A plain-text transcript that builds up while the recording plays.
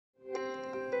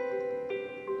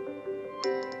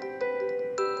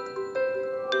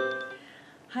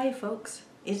Hi folks,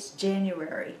 it's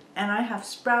January and I have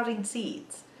sprouting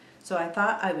seeds. So I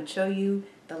thought I would show you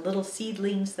the little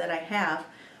seedlings that I have.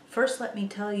 First let me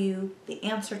tell you the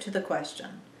answer to the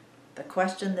question. The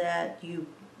question that you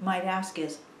might ask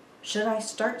is, should I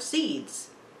start seeds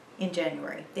in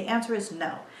January? The answer is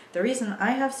no. The reason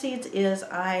I have seeds is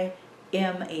I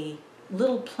am a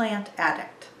little plant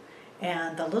addict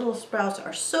and the little sprouts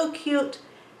are so cute.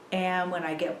 And when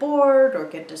I get bored or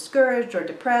get discouraged or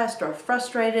depressed or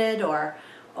frustrated or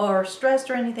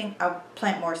stressed or anything, I'll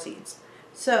plant more seeds.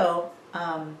 So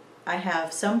I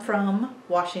have some from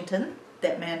Washington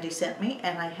that Mandy sent me,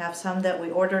 and I have some that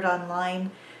we ordered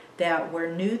online that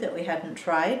were new that we hadn't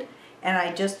tried, and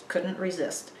I just couldn't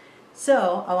resist.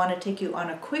 So I want to take you on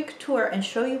a quick tour and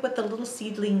show you what the little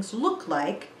seedlings look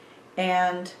like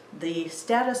and the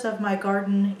status of my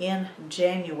garden in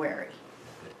January.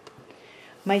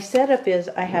 My setup is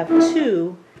I have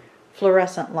two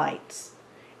fluorescent lights,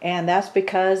 and that's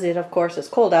because it of course is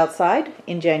cold outside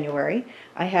in January.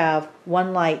 I have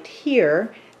one light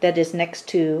here that is next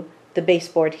to the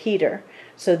baseboard heater.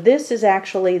 So this is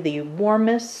actually the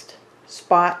warmest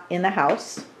spot in the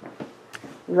house,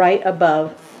 right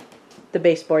above the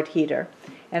baseboard heater.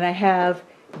 And I have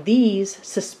these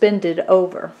suspended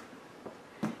over.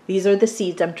 These are the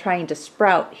seeds I'm trying to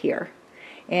sprout here.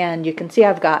 And you can see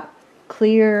I've got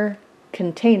clear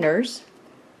containers,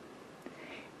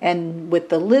 and with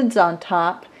the lids on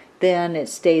top, then it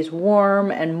stays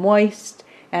warm and moist,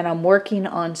 and I'm working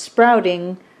on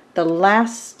sprouting the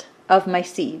last of my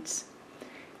seeds.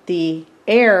 The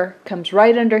air comes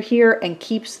right under here and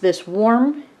keeps this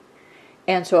warm,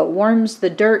 and so it warms the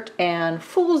dirt and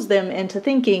fools them into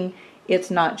thinking it's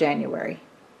not January.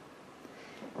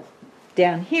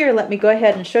 Down here, let me go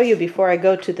ahead and show you before I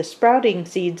go to the sprouting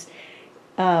seeds.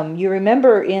 You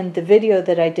remember in the video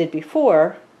that I did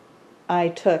before, I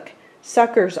took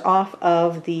suckers off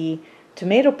of the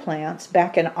tomato plants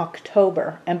back in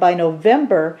October, and by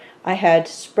November I had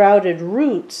sprouted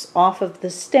roots off of the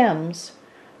stems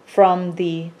from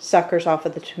the suckers off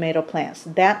of the tomato plants.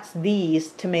 That's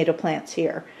these tomato plants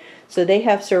here. So they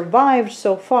have survived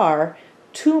so far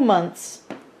 2 months,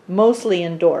 mostly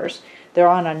indoors. They're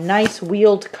on a nice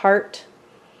wheeled cart,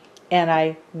 and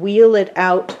I wheel it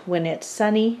out when it's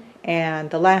sunny, and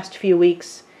the last few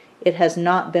weeks it has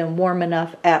not been warm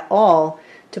enough at all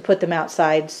to put them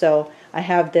outside, so I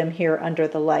have them here under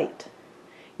the light.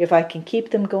 If I can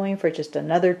keep them going for just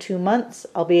another 2 months,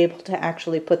 I'll be able to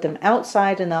actually put them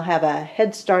outside and they'll have a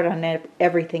head start on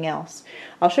everything else.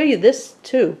 I'll show you this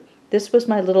too. This was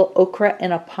my little okra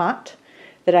in a pot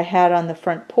that I had on the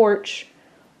front porch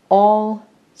all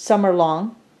summer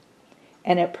long,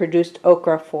 and it produced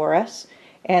okra for us.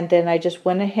 And then I just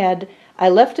went ahead, I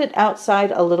left it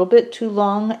outside a little bit too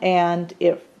long, and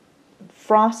it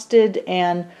frosted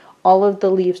and all of the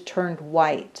leaves turned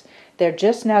white. They're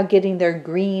just now getting their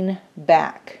green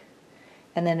back,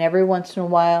 and then every once in a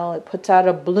while it puts out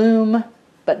a bloom,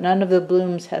 but none of the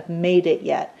blooms have made it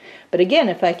yet. But again,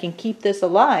 if I can keep this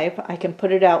alive, I can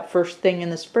put it out first thing in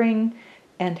the spring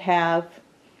and have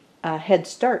a head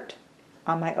start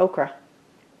on my okra.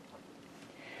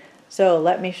 So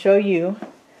let me show you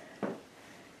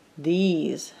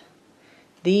these.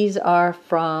 These are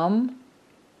from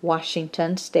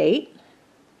Washington State,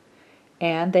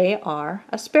 and they are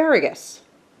asparagus.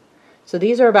 So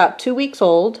these are about 2 weeks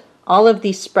old. All of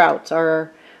these sprouts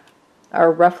are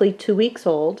roughly 2 weeks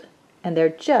old, and they're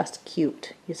just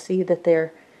cute. You see that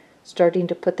they're starting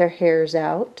to put their hairs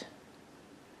out.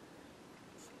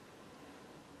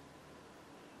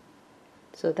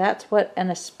 So that's what an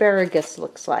asparagus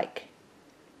looks like.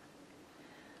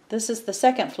 This is the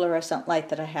second fluorescent light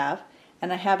that I have,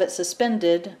 and I have it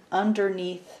suspended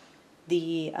underneath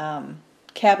the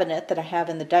cabinet that I have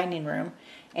in the dining room,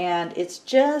 and it's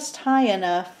just high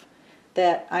enough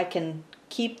that I can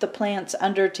keep the plants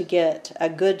under to get a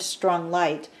good strong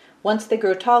light. Once they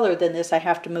grow taller than this, I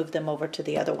have to move them over to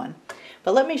the other one.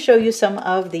 But let me show you some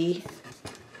of the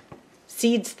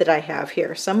seeds that I have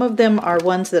here. Some of them are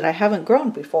ones that I haven't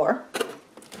grown before.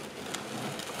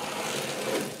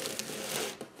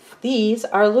 These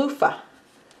are luffa.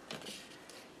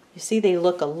 You see they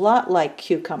look a lot like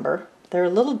cucumber. They're a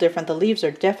little different. The leaves are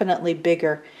definitely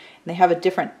bigger, and they have a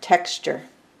different texture.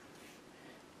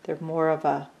 They're more of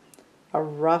a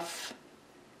rough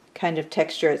kind of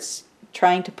texture. It's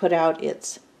trying to put out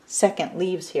its second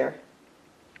leaves here.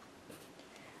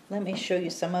 Let me show you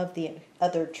some of the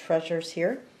other treasures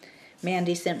here.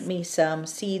 Mandy sent me some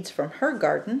seeds from her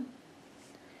garden.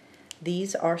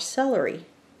 These are celery.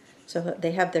 So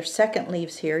they have their second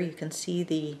leaves here. You can see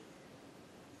the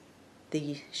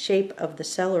the shape of the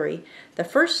celery. The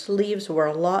first leaves were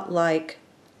a lot like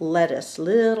lettuce,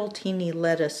 little teeny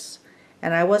lettuce,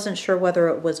 and I wasn't sure whether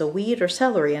it was a weed or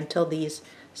celery until these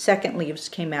second leaves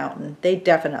came out, and they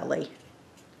definitely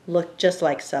look just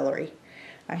like celery.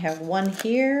 I have one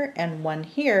here and one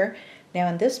here. Now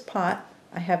in this pot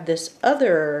I have this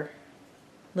other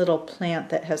little plant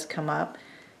that has come up.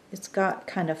 It's got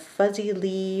kind of fuzzy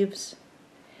leaves.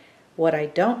 What I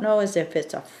don't know is if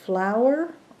it's a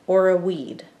flower or a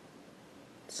weed.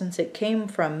 Since it came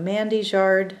from Mandy's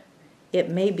yard, it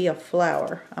may be a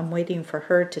flower. I'm waiting for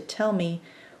her to tell me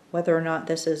whether or not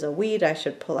this is a weed I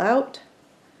should pull out,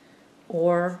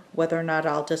 or whether or not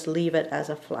I'll just leave it as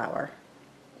a flower.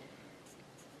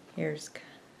 Here's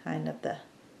kind of the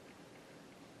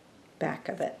back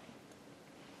of it.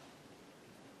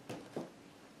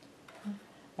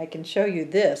 I can show you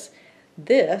this.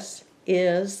 This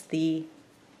is the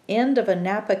end of a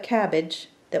napa cabbage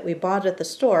that we bought at the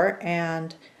store,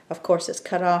 and of course it's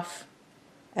cut off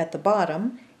at the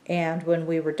bottom, and when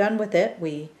we were done with it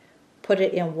we put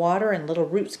it in water and little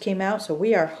roots came out, so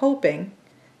we are hoping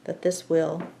that this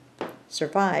will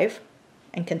survive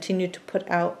and continue to put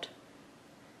out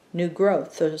new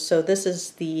growth. So this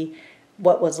is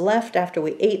what was left after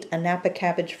we ate a napa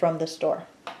cabbage from the store.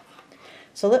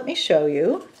 So let me show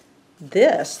you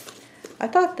this. I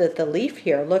thought that the leaf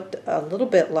here looked a little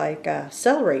bit like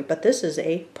celery, but this is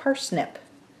a parsnip.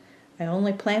 I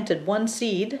only planted one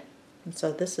seed, and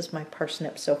so this is my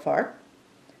parsnip so far.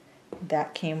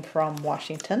 That came from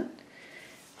Washington,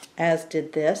 as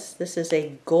did this. This is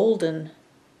a golden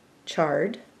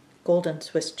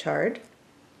Swiss chard.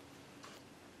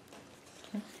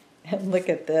 And look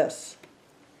at this.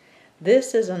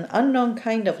 This is an unknown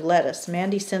kind of lettuce.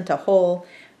 Mandy sent a whole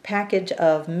package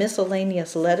of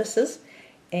miscellaneous lettuces,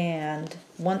 and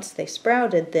once they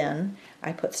sprouted, then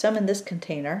I put some in this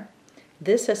container.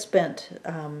 This has spent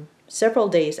several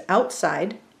days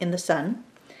outside in the sun,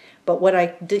 but what I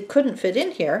couldn't fit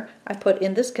in here, I put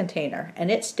in this container, and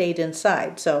it stayed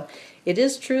inside. So it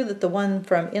is true that the one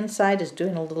from inside is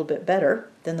doing a little bit better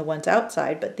than the ones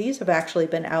outside, but these have actually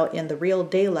been out in the real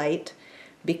daylight,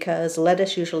 because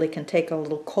lettuce usually can take a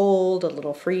little cold, a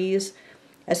little freeze.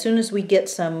 As soon as we get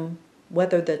some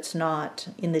weather that's not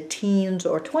in the teens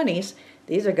or 20s,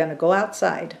 these are going to go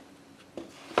outside.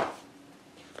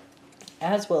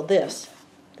 As will this.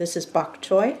 This is bok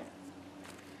choy.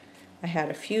 I had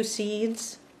a few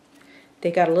seeds. They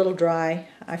got a little dry.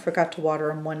 I forgot to water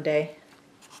them one day.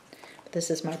 But this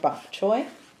is my bok choy.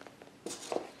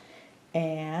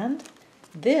 And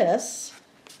this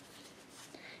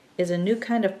is a new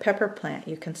kind of pepper plant.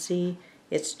 You can see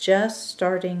it's just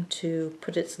starting to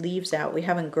put its leaves out. We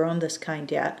haven't grown this kind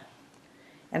yet,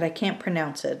 and I can't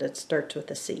pronounce it. It starts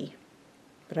with a C.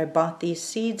 But I bought these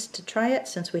seeds to try it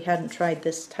since we hadn't tried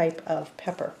this type of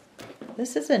pepper.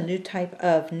 This is a new type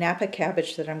of napa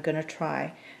cabbage that I'm going to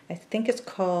try. I think it's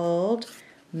called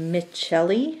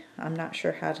michahli. I'm not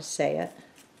sure how to say it,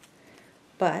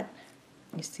 but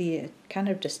you see kind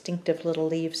of distinctive little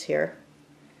leaves here.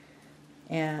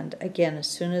 And again, as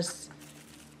soon as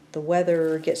the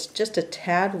weather gets just a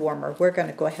tad warmer, we're going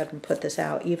to go ahead and put this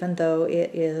out, even though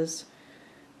it is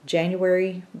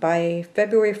January. By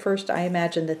February 1st, I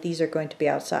imagine that these are going to be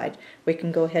outside. We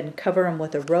can go ahead and cover them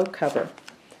with a row cover.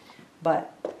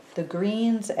 But the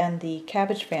greens and the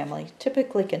cabbage family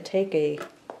typically can take a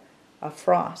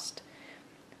frost.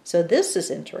 So this is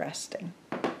interesting.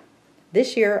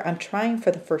 This year I'm trying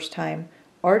for the first time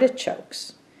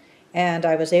artichokes. And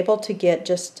I was able to get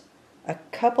just a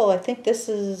couple. I think this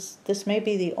may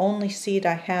be the only seed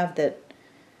I have that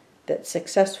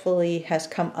successfully has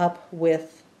come up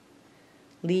with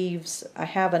leaves. I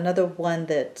have another one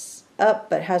that's up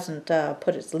but hasn't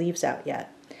put its leaves out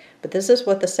yet. But this is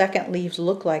what the second leaves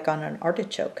look like on an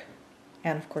artichoke,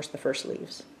 and of course the first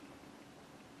leaves.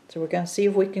 So we're going to see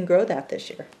if we can grow that this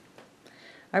year.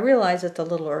 I realize it's a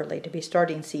little early to be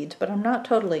starting seeds, but I'm not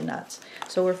totally nuts.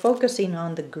 So we're focusing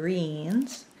on the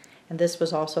greens, and this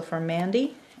was also from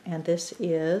Mandy, and this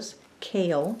is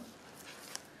kale.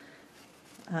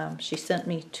 She sent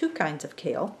me two kinds of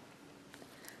kale.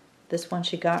 This one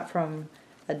she got from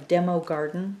a demo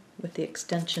garden with the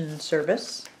extension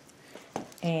service,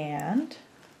 and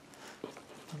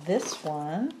this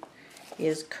one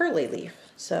is curly leaf.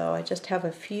 So I just have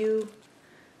a few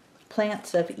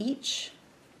plants of each,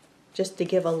 just to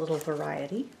give a little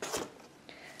variety.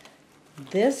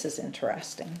 This is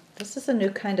interesting. This is a new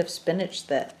kind of spinach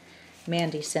that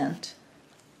Mandy sent.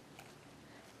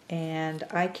 And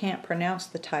I can't pronounce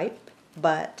the type,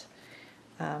 but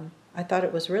I thought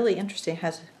it was really interesting. It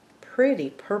has pretty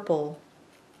purple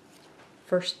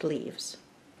first leaves.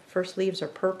 First leaves are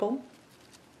purple.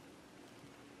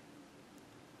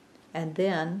 And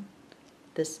then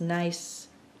this nice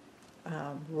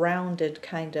rounded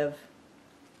kind of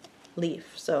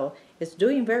leaf. So it's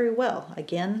doing very well.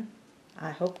 Again,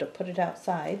 I hope to put it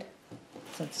outside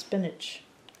since spinach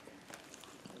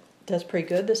does pretty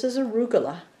good. This is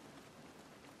arugula.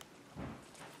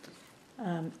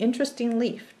 Interesting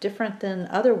leaf, different than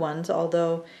other ones,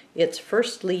 although its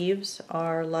first leaves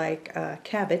are like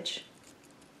cabbage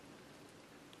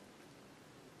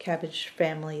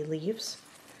family leaves,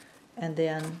 and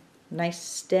then nice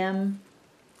stem.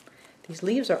 These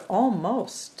leaves are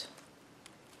almost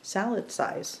salad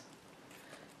size,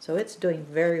 so it's doing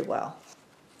very well.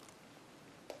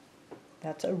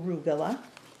 That's arugula.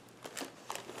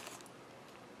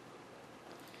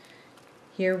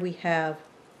 Here we have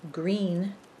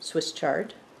green Swiss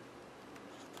chard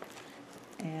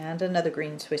and another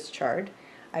green Swiss chard.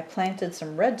 I planted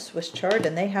some red Swiss chard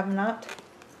and they have not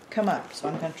come up, so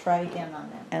I'm going to try again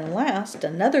on them. And last,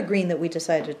 another green that we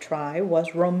decided to try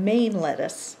was romaine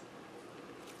lettuce.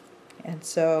 And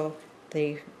so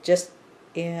they just,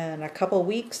 in a couple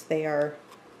weeks, they are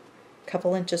a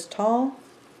couple inches tall,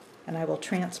 and I will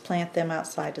transplant them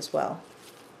outside as well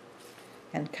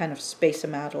and kind of space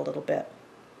them out a little bit.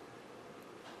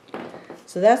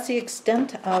 So that's the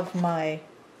extent of my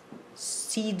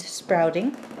seed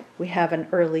sprouting. We have an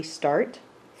early start.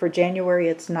 For January,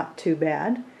 it's not too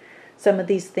bad. Some of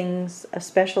these things,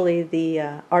 especially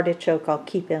the artichoke, I'll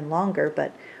keep in longer,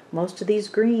 but most of these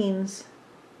greens,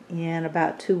 in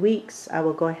about 2 weeks, I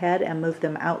will go ahead and move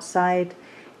them outside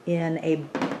in a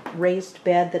raised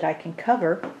bed that I can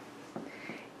cover,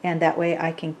 and that way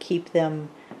I can keep them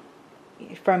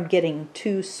from getting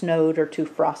too snowed or too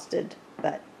frosted.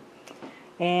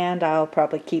 And I'll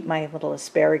probably keep my little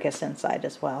asparagus inside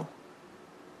as well.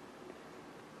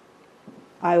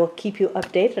 I will keep you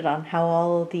updated on how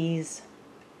all of these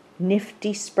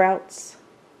nifty sprouts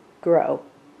grow.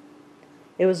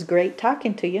 It was great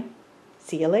talking to you.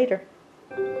 See you later.